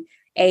 I mean,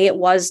 A, it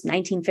was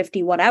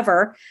 1950,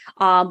 whatever.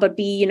 But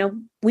B,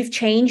 we've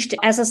changed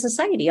as a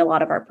society, a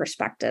lot of our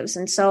perspectives.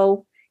 And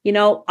so,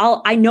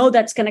 I know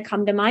that's going to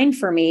come to mind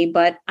for me,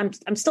 but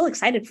I'm still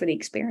excited for the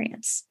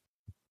experience.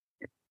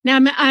 Now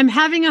I'm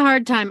having a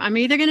hard time. I'm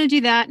either going to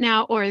do that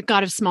now or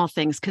God of Small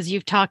Things, because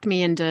you've talked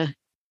me into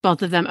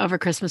both of them over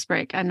Christmas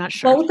break. I'm not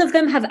sure. Both of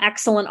them have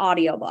excellent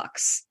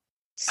audiobooks.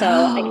 So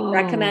I can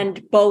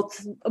recommend both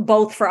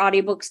for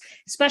audiobooks,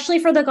 especially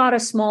for the God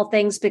of Small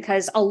Things,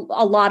 because a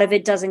lot of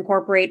it does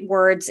incorporate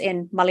words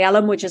in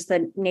Malayalam, which is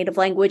the native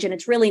language. And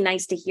it's really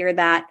nice to hear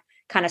that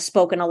kind of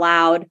spoken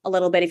aloud a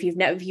little bit. If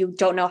you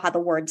don't know how the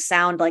words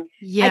sound, like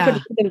I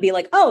could even be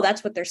like, oh,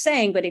 that's what they're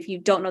saying. But if you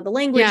don't know the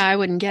language, I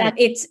wouldn't get it.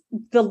 It's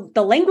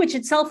the language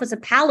itself is a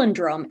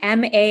palindrome,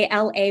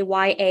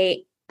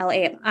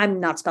 Malaya.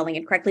 I'm not spelling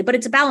it correctly, but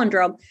it's a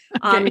palindrome.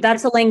 Okay.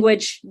 That's the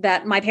language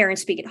that my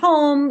parents speak at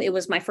home. It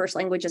was my first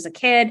language as a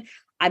kid.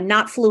 I'm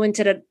not fluent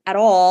in it at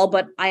all,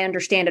 but I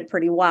understand it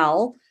pretty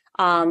well.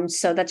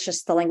 So that's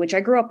just the language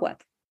I grew up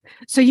with.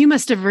 So it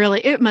must have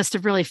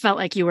really felt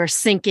like you were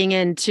sinking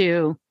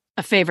into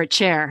a favorite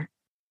chair.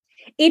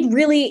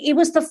 It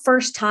was the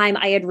first time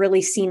I had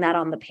really seen that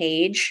on the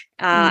page.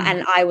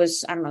 And I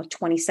was,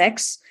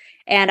 26.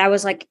 And I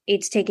was like,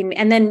 it's taken me.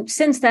 And then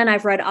since then,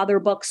 I've read other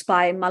books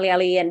by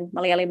Malayali and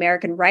Malayali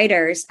American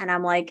writers. And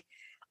I'm like,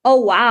 oh,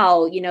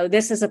 wow,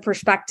 this is a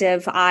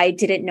perspective I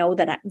didn't know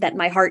that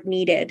my heart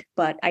needed,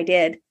 but I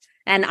did.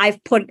 And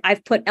I've put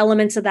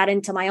elements of that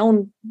into my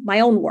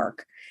own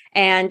work.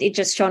 And it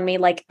just shown me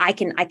like, I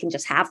can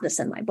just have this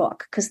in my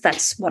book because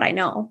that's what I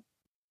know.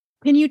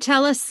 Can you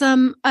tell us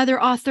some other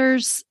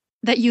authors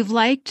that you've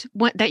liked,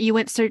 that you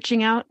went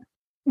searching out?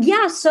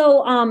 Yeah.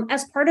 So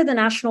as part of the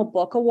National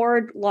Book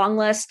Award long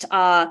list,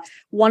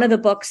 one of the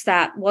books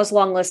that was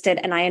longlisted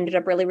and I ended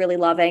up really, really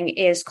loving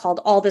is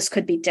called All This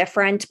Could Be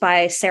Different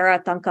by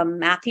Sarah Thunkam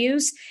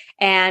Matthews.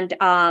 And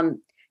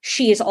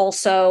she is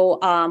also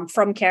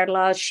from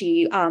Kerala.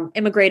 She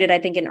immigrated, I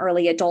think, in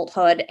early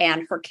adulthood,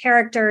 and her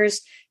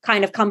characters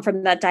kind of come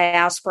from that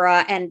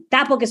diaspora. And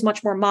that book is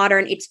much more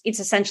modern. It's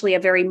essentially a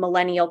very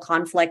millennial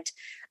conflict.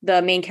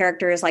 The main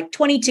character is like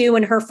 22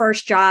 in her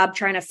first job,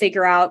 trying to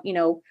figure out,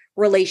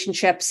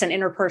 relationships and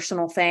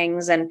interpersonal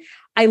things. And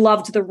I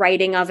loved the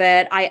writing of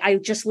it. I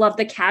just love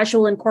the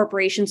casual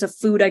incorporations of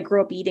food I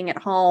grew up eating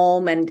at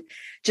home and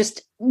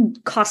just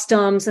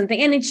customs and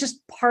things. And it's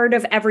just part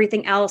of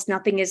everything else.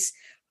 Nothing is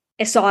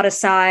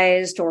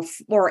esoticized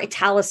or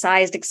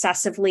italicized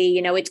excessively.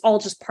 You know, it's all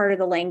just part of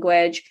the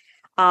language.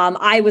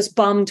 I was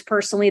bummed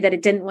personally that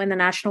it didn't win the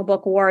National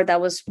Book Award.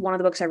 That was one of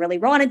the books I really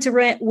wanted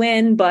to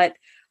win, but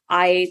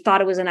I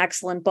thought it was an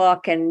excellent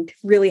book and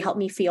really helped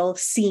me feel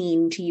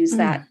seen, to use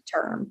that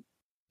term.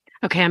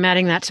 Okay, I'm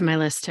adding that to my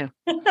list too.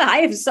 I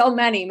have so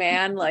many,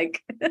 man.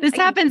 Like this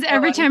happens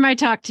every time I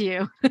talk to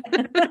you.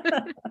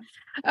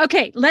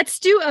 Okay, let's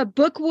do a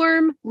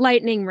bookworm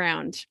lightning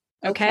round.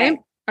 Okay.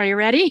 Are you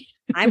ready?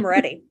 I'm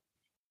ready.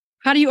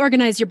 How do you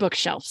organize your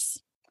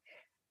bookshelves?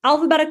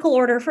 Alphabetical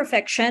order for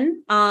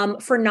fiction.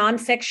 For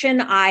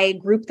nonfiction, I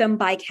group them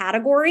by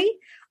category.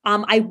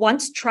 I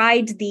once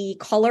tried the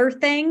color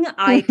thing.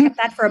 I kept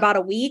that for about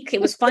a week.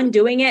 It was fun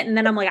doing it. And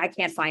then I'm like, I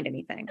can't find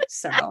anything.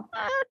 So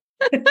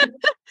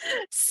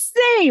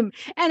same.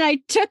 And I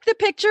took the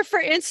picture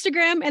for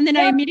Instagram and then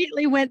I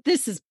immediately went,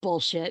 this is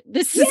bullshit.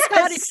 This is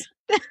not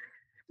it.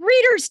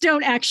 Readers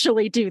don't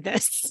actually do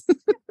this.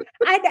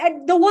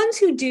 The ones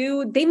who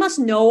do, they must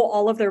know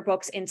all of their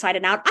books inside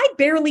and out. I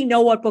barely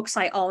know what books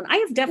I own. I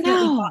have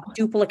definitely bought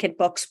duplicate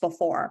books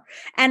before.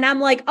 And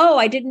I'm like, oh,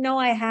 I didn't know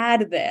I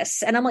had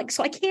this. And I'm like,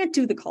 so I can't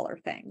do the color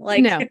thing.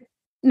 Like,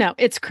 no,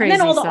 it's crazy.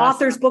 And then all the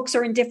authors' books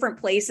are in different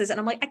places. And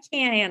I'm like, I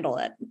can't handle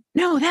it.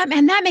 No,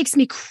 that makes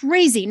me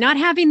crazy not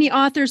having the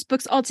author's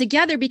books all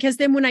together, because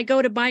then when I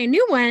go to buy a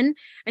new one,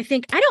 I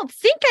think, I don't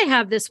think I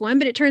have this one,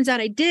 but it turns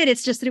out I did.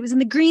 It's just that it was in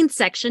the green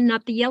section,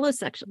 not the yellow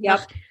section.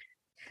 Yep.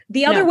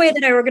 The other way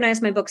that I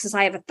organize my books is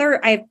I have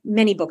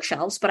many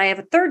bookshelves, but I have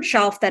a third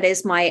shelf that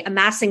is my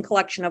amassing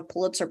collection of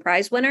Pulitzer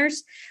Prize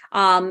winners.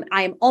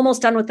 I'm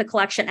almost done with the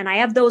collection and I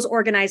have those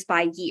organized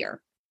by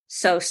year.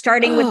 So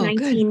starting with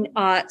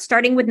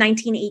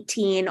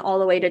 1918 all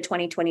the way to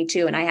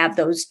 2022. And I have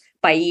those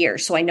by year.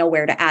 So I know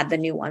where to add the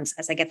new ones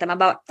as I get them.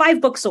 About 5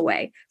 books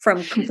away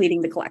from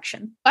completing the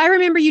collection. I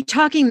remember you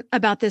talking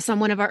about this on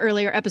one of our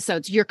earlier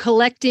episodes. You're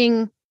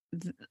collecting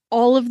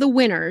all of the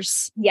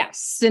winners. Yes.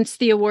 Since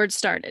the award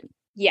started.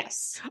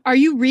 Yes. Are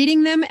you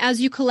reading them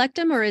as you collect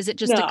them, or is it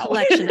just a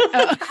collection?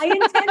 I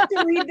intend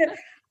to read them.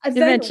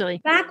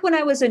 Eventually. Back when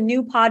I was a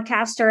new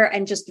podcaster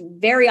and just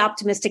very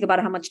optimistic about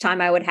how much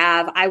time I would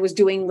have, I was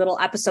doing little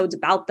episodes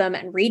about them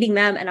and reading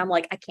them. And I'm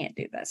like, I can't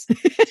do this.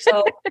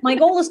 So my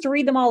goal is to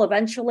read them all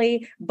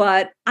eventually,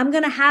 but I'm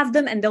going to have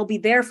them and they'll be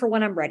there for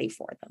when I'm ready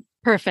for them.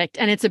 Perfect.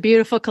 And it's a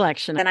beautiful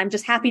collection. And I'm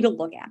just happy to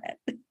look at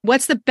it.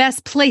 What's the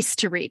best place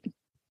to read?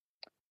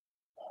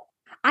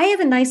 I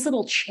have a nice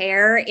little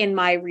chair in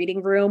my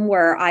reading room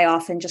where I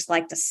often just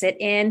like to sit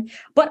in.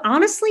 But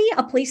honestly,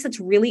 a place that's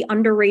really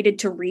underrated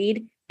to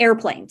read,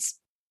 airplanes.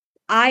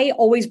 I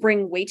always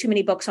bring way too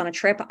many books on a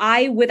trip.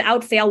 I,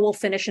 without fail, will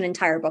finish an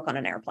entire book on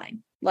an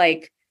airplane.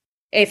 Like,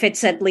 if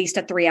it's at least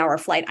a 3-hour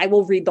flight, I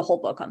will read the whole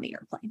book on the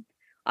airplane.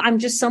 I'm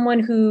just someone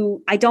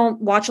who, I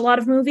don't watch a lot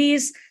of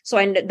movies, so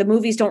the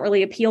movies don't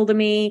really appeal to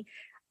me.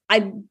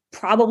 I'm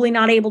probably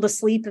not able to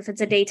sleep if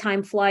it's a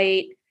daytime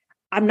flight.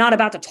 I'm not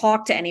about to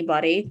talk to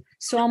anybody.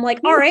 So I'm like,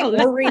 all right,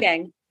 we're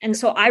reading. And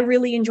so I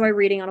really enjoy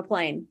reading on a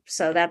plane.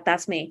 So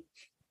that's me.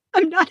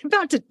 I'm not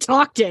about to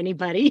talk to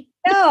anybody.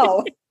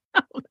 No.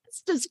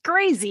 That's just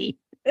crazy.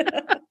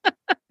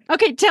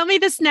 Okay, tell me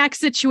the snack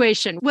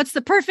situation. What's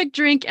the perfect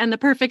drink and the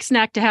perfect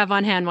snack to have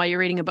on hand while you're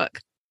reading a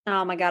book?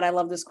 Oh my God, I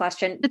love this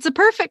question. It's a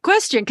perfect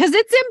question because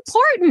it's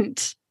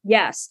important.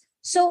 Yes.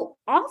 So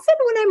often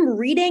when I'm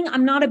reading,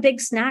 I'm not a big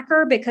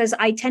snacker because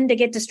I tend to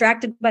get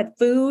distracted by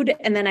food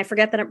and then I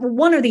forget that I'm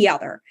one or the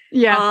other.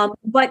 Yeah.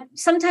 But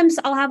sometimes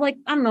I'll have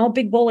a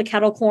big bowl of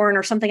kettle corn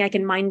or something I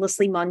can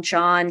mindlessly munch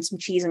on, some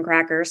cheese and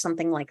crackers,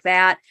 something like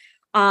that.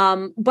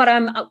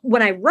 But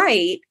when I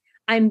write,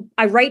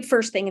 I write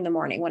first thing in the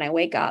morning when I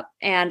wake up,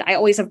 and I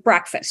always have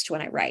breakfast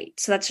when I write.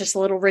 So that's just a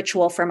little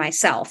ritual for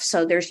myself.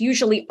 So there's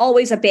usually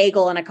always a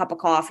bagel and a cup of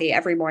coffee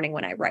every morning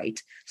when I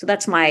write. So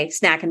that's my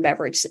snack and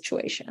beverage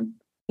situation.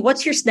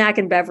 What's your snack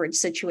and beverage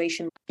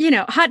situation?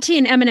 Hot tea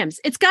and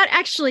M&Ms. It's got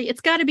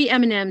to be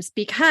M&Ms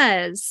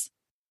because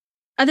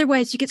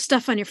otherwise you get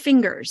stuff on your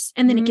fingers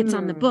and then it gets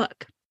on the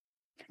book.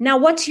 Now,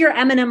 what's your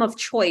M&M of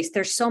choice?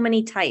 There's so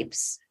many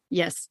types.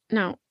 Yes.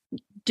 No.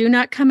 Do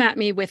not come at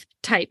me with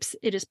types.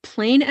 It is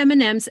plain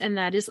M&Ms, and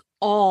that is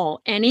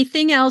all.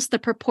 Anything else, the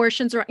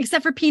proportions are,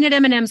 except for peanut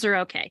M&Ms are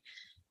okay.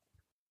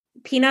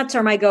 Peanuts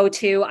are my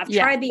go-to. I've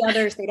tried the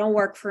others. They don't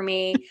work for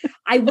me.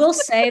 I will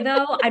say,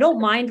 though, I don't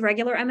mind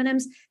regular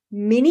M&Ms.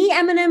 Mini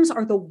M&Ms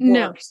are the worst.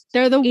 No,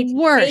 they're the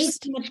worst. Way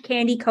too much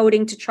candy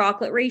coating to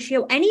chocolate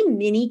ratio. Any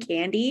mini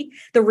candy,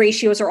 the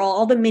ratios are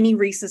all the mini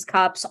Reese's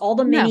cups, all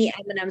the mini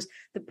M&Ms.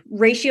 The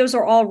ratios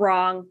are all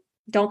wrong.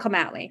 Don't come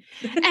at me.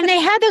 And they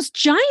had those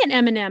giant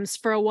M&Ms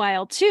for a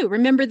while too.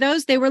 Remember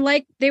those? They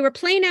were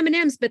plain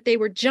M&Ms, but they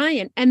were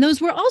giant. And those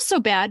were also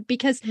bad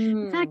because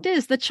the fact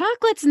is the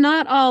chocolate's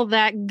not all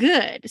that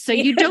good. So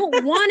you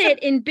don't want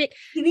it in big.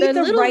 You need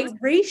the right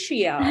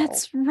ratio.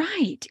 That's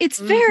right. It's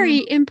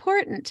very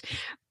important.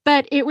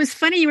 But it was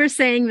funny you were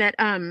saying that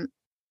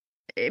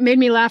it made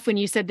me laugh when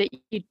you said that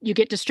you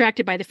get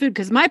distracted by the food,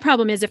 because my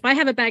problem is if I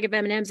have a bag of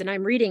M&Ms and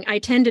I'm reading, I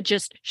tend to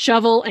just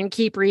shovel and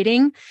keep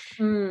reading.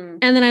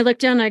 And then I look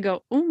down and I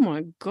go, oh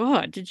my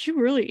God, did you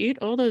really eat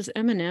all those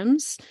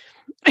M&Ms?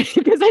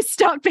 Because I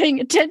stopped paying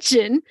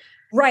attention.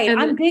 Right. And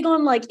I'm big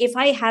on like, if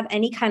I have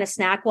any kind of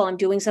snack while I'm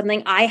doing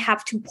something, I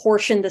have to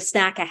portion the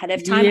snack ahead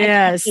of time.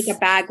 Yes. I can't take a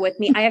bag with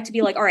me. I have to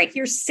be like, all right,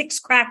 here's 6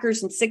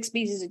 crackers and 6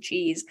 pieces of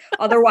cheese.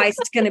 Otherwise,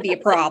 it's going to be a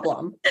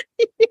problem.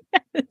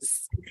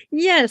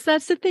 Yes,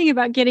 that's the thing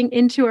about getting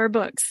into our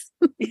books.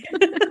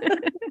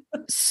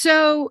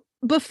 So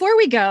before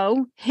we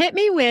go, hit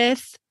me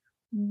with,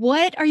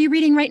 what are you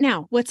reading right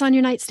now? What's on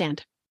your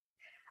nightstand?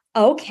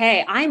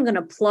 Okay, I'm going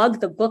to plug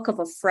the book of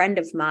a friend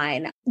of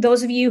mine.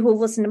 Those of you who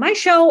listen to my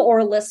show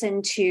or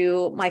listen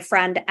to my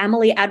friend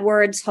Emily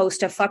Edwards,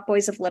 host of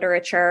Fuckboys of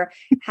Literature,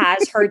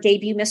 has her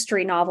debut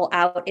mystery novel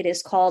out. It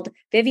is called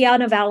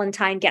Viviana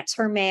Valentine Gets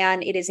Her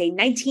Man. It is a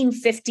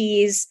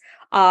 1950s.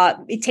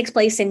 It takes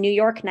place in New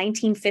York,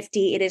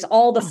 1950. It is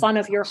all the fun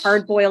of your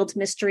hard-boiled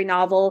mystery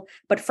novel,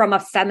 but from a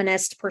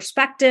feminist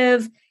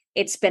perspective.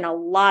 It's been a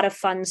lot of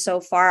fun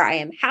so far. I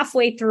am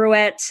halfway through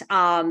it.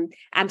 I'm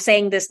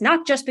saying this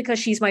not just because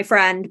she's my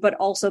friend, but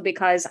also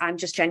because I'm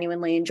just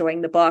genuinely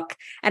enjoying the book.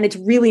 And it's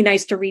really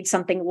nice to read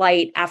something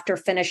light after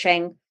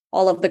finishing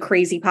all of the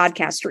crazy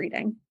podcast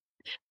reading.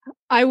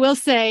 I will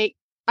say,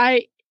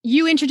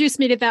 you introduced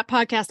me to that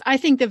podcast. I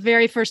think the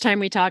very first time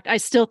we talked, I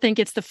still think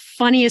it's the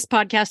funniest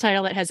podcast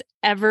title that has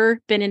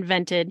ever been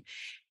invented.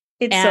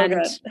 It's so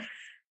good.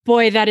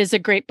 Boy, that is a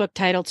great book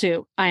title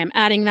too. I am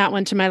adding that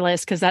one to my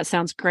list because that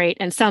sounds great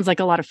and sounds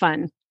like a lot of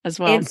fun as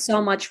well. It's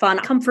so much fun.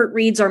 Comfort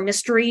reads are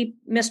mystery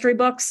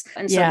books.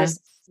 And so this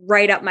is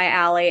right up my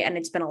alley, and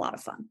it's been a lot of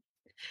fun.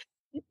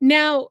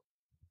 Now,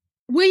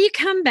 will you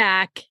come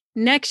back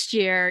next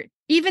year,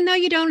 even though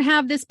you don't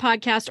have this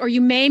podcast or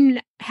you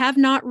may have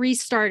not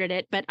restarted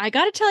it? But I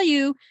got to tell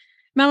you,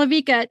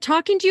 Malavika,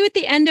 talking to you at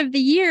the end of the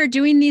year,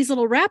 doing these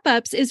little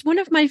wrap-ups is one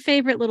of my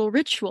favorite little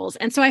rituals.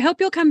 And so I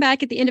hope you'll come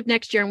back at the end of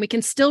next year and we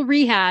can still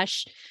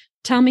rehash.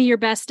 Tell me your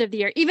best of the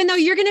year, even though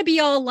you're going to be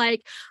all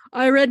like,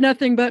 I read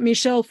nothing but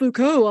Michel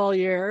Foucault all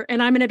year.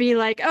 And I'm going to be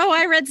like, oh,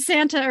 I read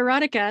Santa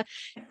Erotica.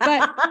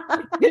 But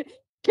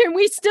can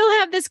we still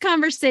have this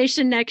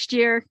conversation next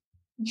year?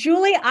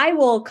 Julie, I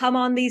will come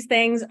on these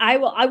things. I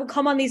will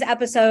come on these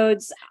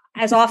episodes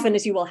as often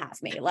as you will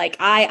have me. Like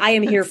I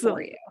am here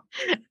for you.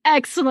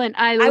 Excellent.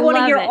 I want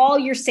to hear all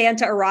your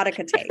Santa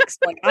Erotica takes.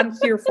 Like I'm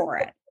here for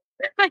it.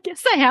 I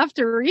guess I have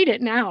to read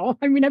it now.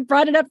 I mean, I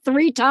brought it up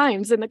 3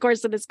 times in the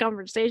course of this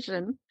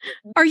conversation.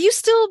 Are you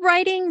still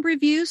writing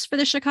reviews for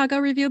the Chicago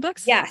Review of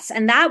Books? Yes,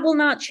 and that will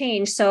not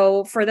change.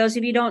 So for those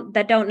of you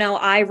that don't know,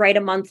 I write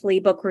a monthly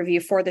book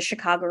review for the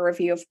Chicago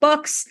Review of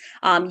Books.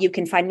 You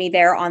can find me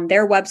there on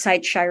their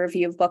website,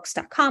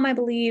 shyreviewofbooks.com, I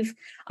believe.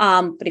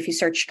 But if you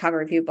search Chicago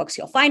Review of Books,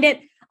 you'll find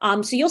it.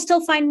 So you'll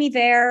still find me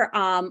there.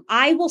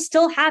 I will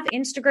still have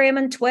Instagram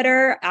and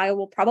Twitter. I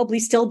will probably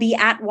still be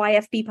at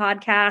YFB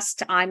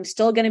Podcast. I'm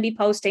still going to be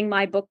posting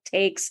my book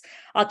takes.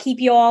 I'll keep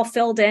you all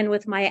filled in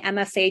with my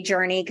MFA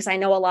journey because I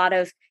know a lot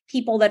of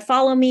people that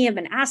follow me have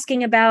been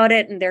asking about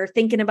it and they're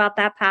thinking about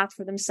that path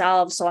for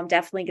themselves. So I'm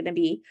definitely going to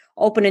be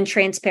open and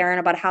transparent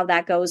about how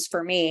that goes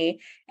for me.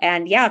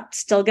 And yeah,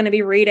 still going to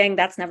be reading.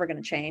 That's never going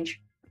to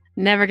change.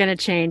 Never going to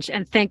change.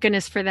 And thank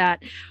goodness for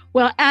that.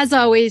 Well, as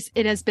always,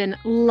 it has been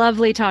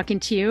lovely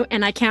talking to you.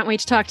 And I can't wait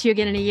to talk to you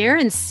again in a year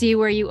and see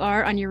where you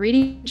are on your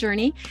reading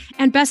journey.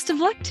 And best of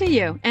luck to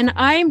you. And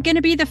I'm going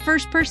to be the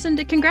first person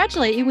to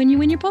congratulate you when you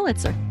win your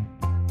Pulitzer.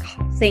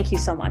 Thank you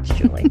so much,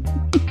 Julie.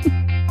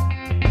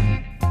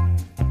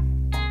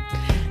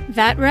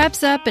 That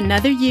wraps up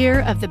another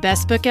year of the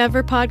Best Book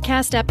Ever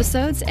podcast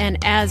episodes. And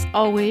as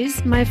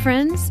always, my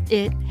friends,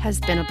 it has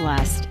been a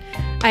blast.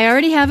 I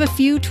already have a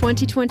few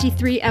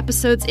 2023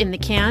 episodes in the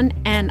can,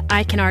 and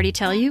I can already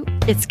tell you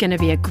it's going to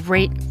be a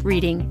great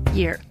reading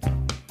year.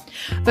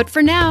 But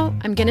for now,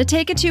 I'm going to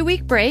take a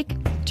 2-week break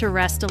to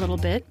rest a little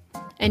bit,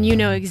 and you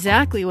know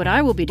exactly what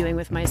I will be doing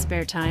with my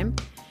spare time.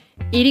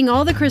 Eating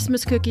all the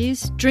Christmas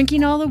cookies,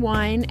 drinking all the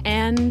wine,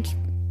 and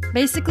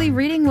basically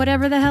reading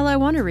whatever the hell I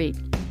want to read.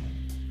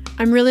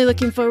 I'm really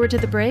looking forward to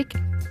the break,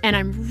 and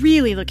I'm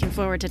really looking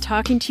forward to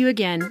talking to you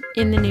again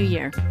in the new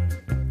year.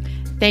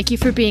 Thank you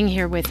for being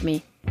here with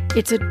me.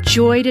 It's a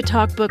joy to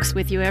talk books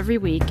with you every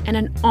week and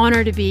an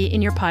honor to be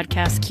in your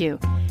podcast queue.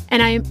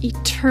 And I am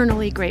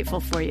eternally grateful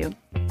for you.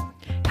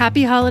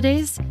 Happy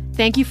holidays.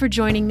 Thank you for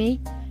joining me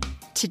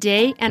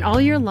today and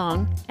all year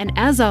long. And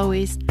as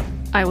always,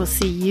 I will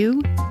see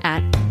you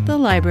at the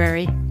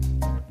library.